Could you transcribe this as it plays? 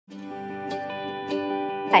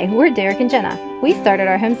Hi, we're Derek and Jenna. We started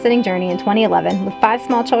our homesteading journey in 2011 with 5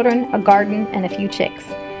 small children, a garden, and a few chicks.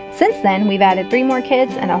 Since then, we've added 3 more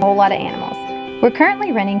kids and a whole lot of animals. We're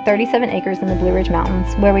currently renting 37 acres in the Blue Ridge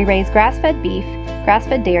Mountains where we raise grass-fed beef,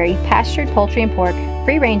 grass-fed dairy, pastured poultry and pork,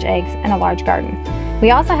 free-range eggs, and a large garden.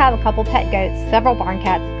 We also have a couple pet goats, several barn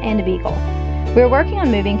cats, and a beagle. We're working on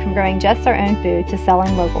moving from growing just our own food to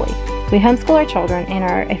selling locally. We homeschool our children and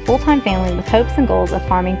are a full-time family with hopes and goals of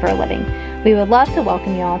farming for a living. We would love to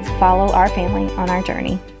welcome you all to follow our family on our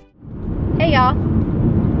journey. Hey y'all.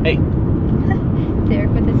 Hey. Derek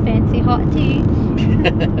with his fancy hot tea.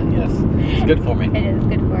 Yes, it's good for me. It is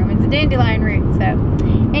good for him. It's a dandelion root. So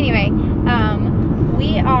anyway,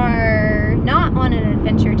 we are not on an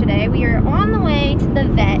adventure today. We are on the way to the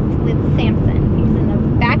vet with Samson. He's in the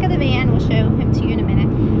back of the van. We'll show him to you in a minute.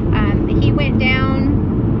 He went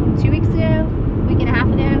down 2 weeks ago, week and a half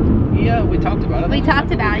ago. Yeah, we talked about it. We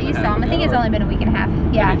talked about it. You saw him. I think it's only been a week and a half.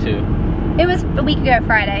 Yeah. Me too. It was a week ago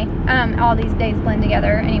Friday. All these days blend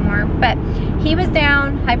together anymore. But he was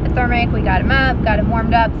down, hypothermic. We got him up, got him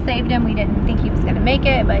warmed up, saved him. We didn't think he was going to make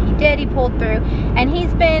it, but he did. He pulled through. And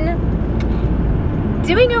he's been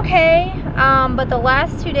doing okay. But the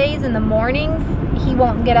last 2 days in the mornings, he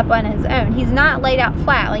won't get up on his own. He's not laid out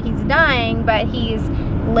flat like he's dying, but he's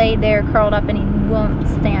laid there curled up and he won't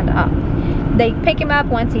stand up. They pick him up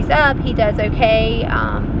once he's up. He does okay.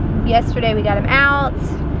 Yesterday we got him out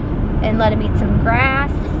and let him eat some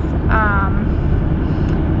grass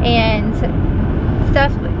and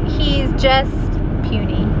stuff. He's just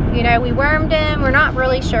puny. You know, we wormed him. We're not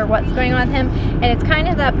really sure what's going on with him, and it's kind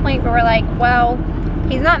of that point where we're like, well,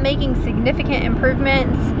 he's not making significant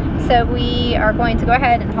improvements, so we are going to go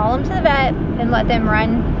ahead and haul him to the vet and let them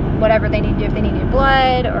run whatever they need to do, if they need to do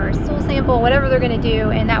blood or a stool sample, whatever they're going to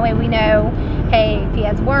do, and that way we know, hey, if he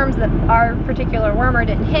has worms that our particular wormer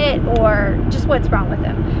didn't hit, or just what's wrong with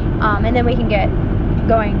him, and then we can get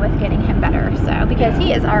going with getting him better. So because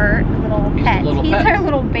he is our little pet, he's our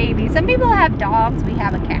little baby. Some people have dogs, we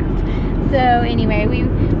have a cat. So anyway,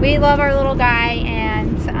 we love our little guy,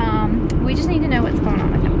 and we just need to know what's going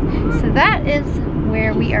on with him. So that is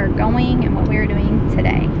where we are going and what we are doing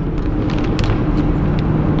today.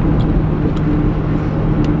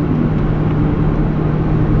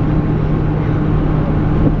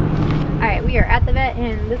 We are at the vet,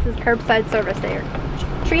 and this is curbside service. They're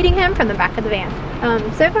treating him from the back of the van.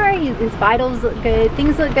 So far, his vitals look good.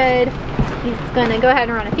 Things look good. He's going to go ahead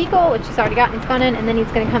and run a fecal, which he's already gotten. He's gone in, and then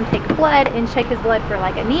he's going to come take blood and check his blood for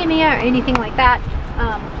like anemia or anything like that.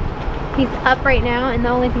 He's up right now, and the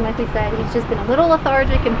only thing, like we said, he's just been a little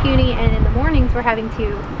lethargic and puny, and in the mornings we're having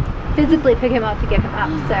to physically pick him up to get him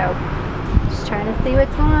up. So just trying to see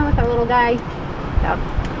what's going on with our little guy. So,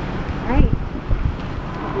 all right.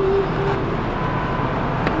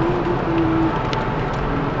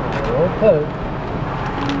 Okay.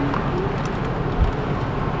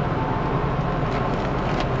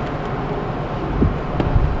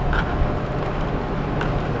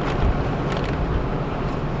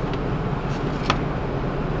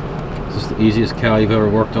 Is this the easiest cow you've ever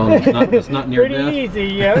worked on? It's not near death? Pretty easy,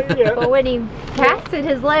 yeah. But when he casted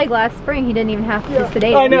his leg last spring, he didn't even have to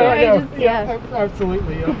sedate. I know, I know. Just,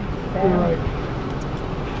 Absolutely, yeah. So, you're right.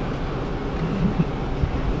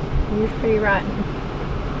 He's pretty rotten.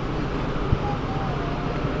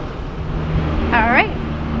 Alright,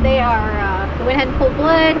 they went ahead and pulled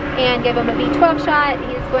blood and gave him a B12 shot.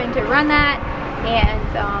 He's going to run that,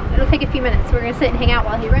 and it'll take a few minutes. We're going to sit and hang out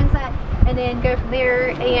while he runs that, and then go from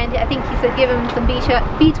there. And I think he said give him some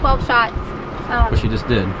B12 shots. Which he just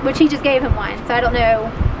did. Which he just gave him one. So I don't know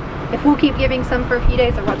if we'll keep giving some for a few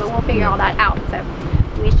days or what, but we'll figure all that out. So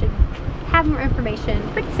we should have more information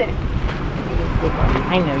pretty soon.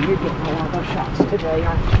 I know you're getting a lot of those shots today,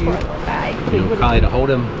 aren't you? Bye. You want Kylie to hold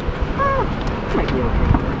him? Oh, might be okay.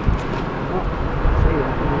 Well, see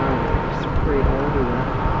that. Sprayed all over there.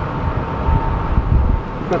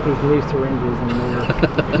 Got these new syringes in there.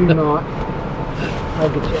 Do not. I'll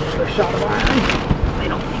get you another shot of iron. I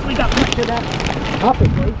don't think we got much of that.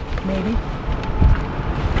 Topically, maybe.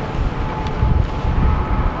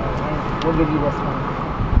 We'll give you this one.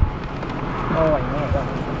 Oh, I know. That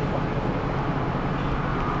was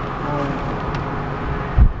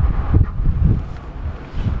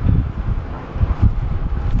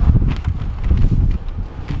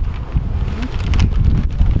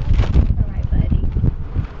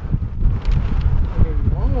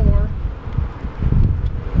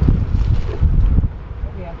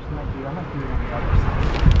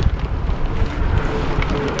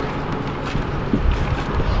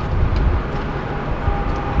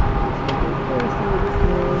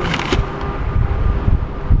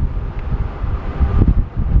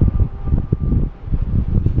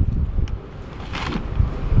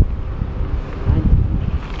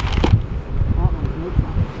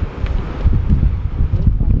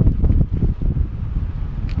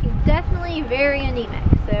definitely very anemic.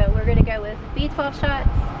 So we're gonna go with B12 shots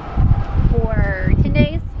for 10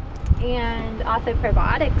 days and also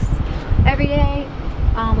probiotics every day.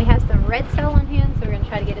 We have some red cell on hand, so we're gonna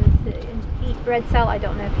try to get him to eat red cell. I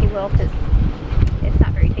don't know if he will because it's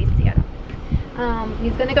not very tasty. I don't.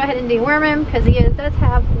 He's gonna go ahead and deworm him because he does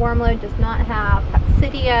have worm load, does not have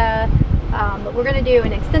coccidia. But we're gonna do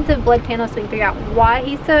an extensive blood panel so we can figure out why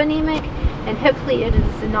he's so anemic, and hopefully it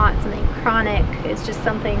is not something chronic. It's just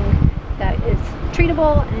something that is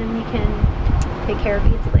treatable and we can take care of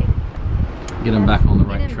easily. Get him back on the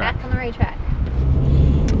right track. Back on the right track.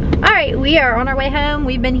 All right, we are on our way home.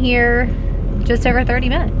 We've been here just over 30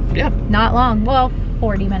 minutes. Yeah. Not long. Well,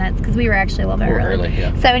 40 minutes because we were actually a little bit early.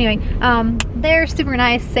 Yeah. So anyway, they're super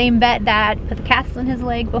nice. Same vet that put the cast on his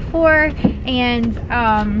leg before, and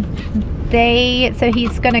so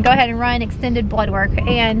he's going to go ahead and run extended blood work,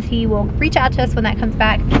 and he will reach out to us when that comes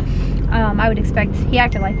back. I would expect, he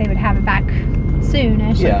acted like they would have it back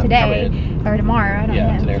soon-ish, like today or tomorrow. I don't know.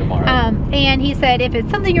 Yeah, today or tomorrow. And he said if it's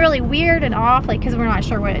something really weird and off, like because we're not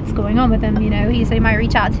sure what's going on with him, you know, he said he might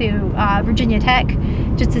reach out to Virginia Tech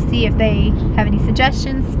just to see if they have any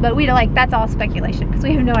suggestions. But we don't, like, that's all speculation because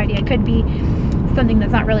we have no idea. It could be something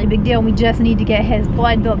that's not really a big deal, and we just need to get his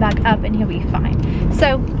blood built back up and he'll be fine.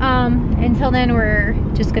 So until then, we're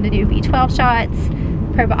just going to do B12 shots,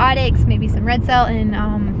 probiotics, maybe some red cell, and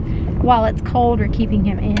while it's cold, we're keeping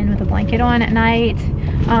him in with a blanket on at night.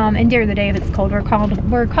 And during the day, if it's cold, we're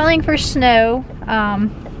calling for snow.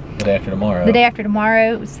 The day after tomorrow. The day after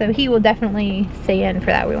tomorrow. So he will definitely stay in for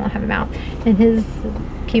that. We won't have him out. And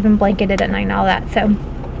keep him blanketed at night and all that. So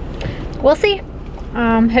we'll see.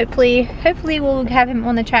 Hopefully we'll have him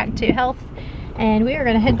on the track to health. And we are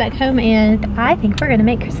going to head back home, and I think we're going to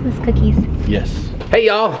make Christmas cookies. Yes. Hey,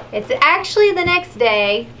 y'all. It's actually the next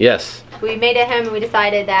day. Yes. We made it home and we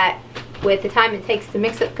decided that with the time it takes to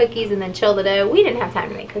mix up cookies and then chill the dough, we didn't have time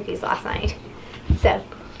to make cookies last night. So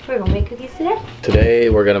we're going to make cookies today. Today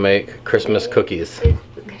we're going to make Christmas cookies.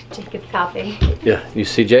 Jacob's helping. Yeah, you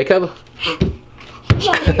see Jacob?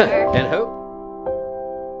 And Hope?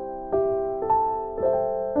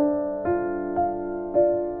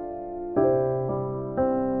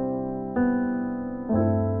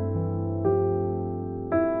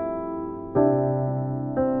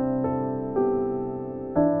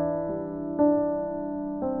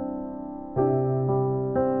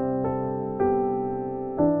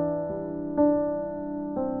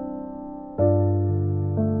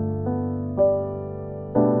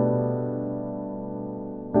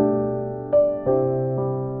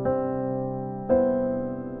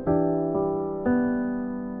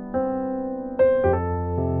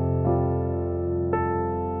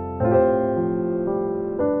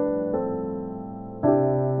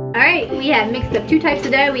 We had mixed up 2 types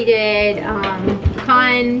of dough. We did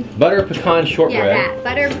pecan. Butter pecan shortbread. Yeah, that.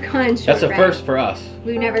 Butter pecan shortbread. That's a first for us.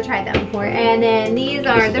 We've never tried that before. And then these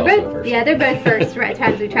are, they're both first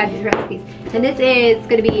times we've tried these recipes. And this is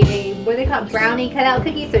going to be a, what do they call it, brownie cutout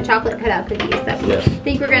cookies, so chocolate cutout cookies. So yes. I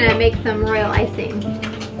think we're going to make some royal icing.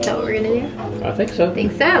 Is that what we're going to do? I think so. I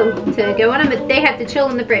think so. To go on them, but they have to chill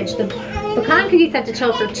in the fridge. The pecan cookies have to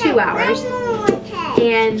chill for 2 hours.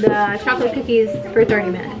 And the chocolate cookies for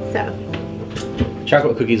 30 minutes. So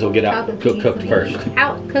chocolate cookies will get out cooked first.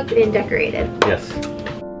 Out cooked and decorated. Yes.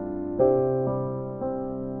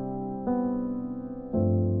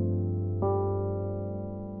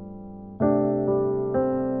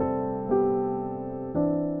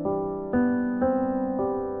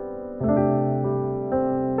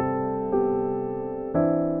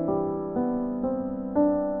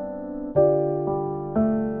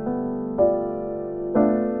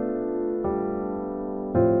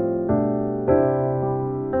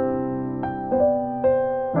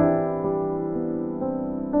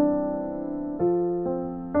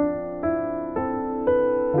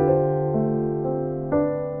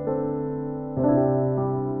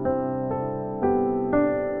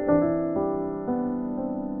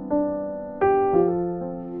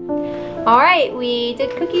 Alright, we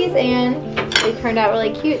did cookies and they turned out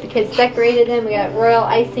really cute. The kids decorated them. We got royal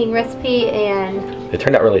icing recipe and they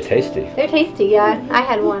turned out really tasty. They're tasty, yeah. I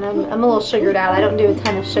had one. I'm a little sugared out. I don't do a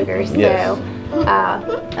ton of sugar, so yes.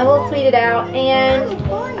 I'm a little sweeted out. And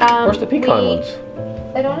where's the pecan ones?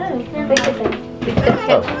 I don't know.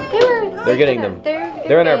 They're getting them.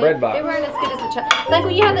 They're in our bread box. They weren't as good as the chocolate. Like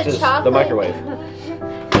when you have the chocolate. The microwave.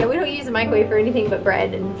 Yeah, we don't use a microwave for anything but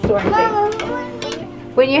bread and storing things.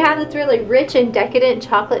 When you have this really rich and decadent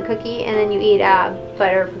chocolate cookie and then you eat a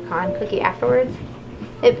butter pecan cookie afterwards,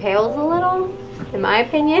 it pales a little, in my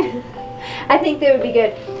opinion. I think they would be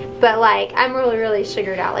good. But like, I'm really, really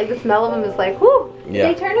sugared out. Like the smell of them is like, whoo. Yeah.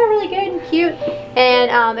 They turned out really good and cute.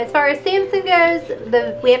 And as far as Samson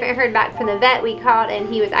goes, we haven't heard back from the vet we called,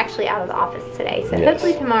 and he was actually out of the office today. So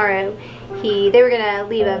hopefully tomorrow, they were gonna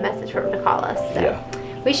leave a message for him to call us. So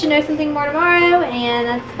we should know something more tomorrow, and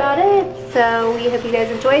that's about it. So we hope you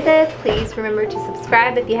guys enjoyed this. Please remember to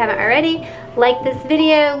subscribe if you haven't already. Like this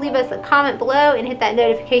video, leave us a comment below, and hit that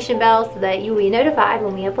notification bell so that you will be notified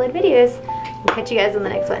when we upload videos. We'll catch you guys on the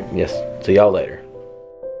next one. Yes. See y'all later.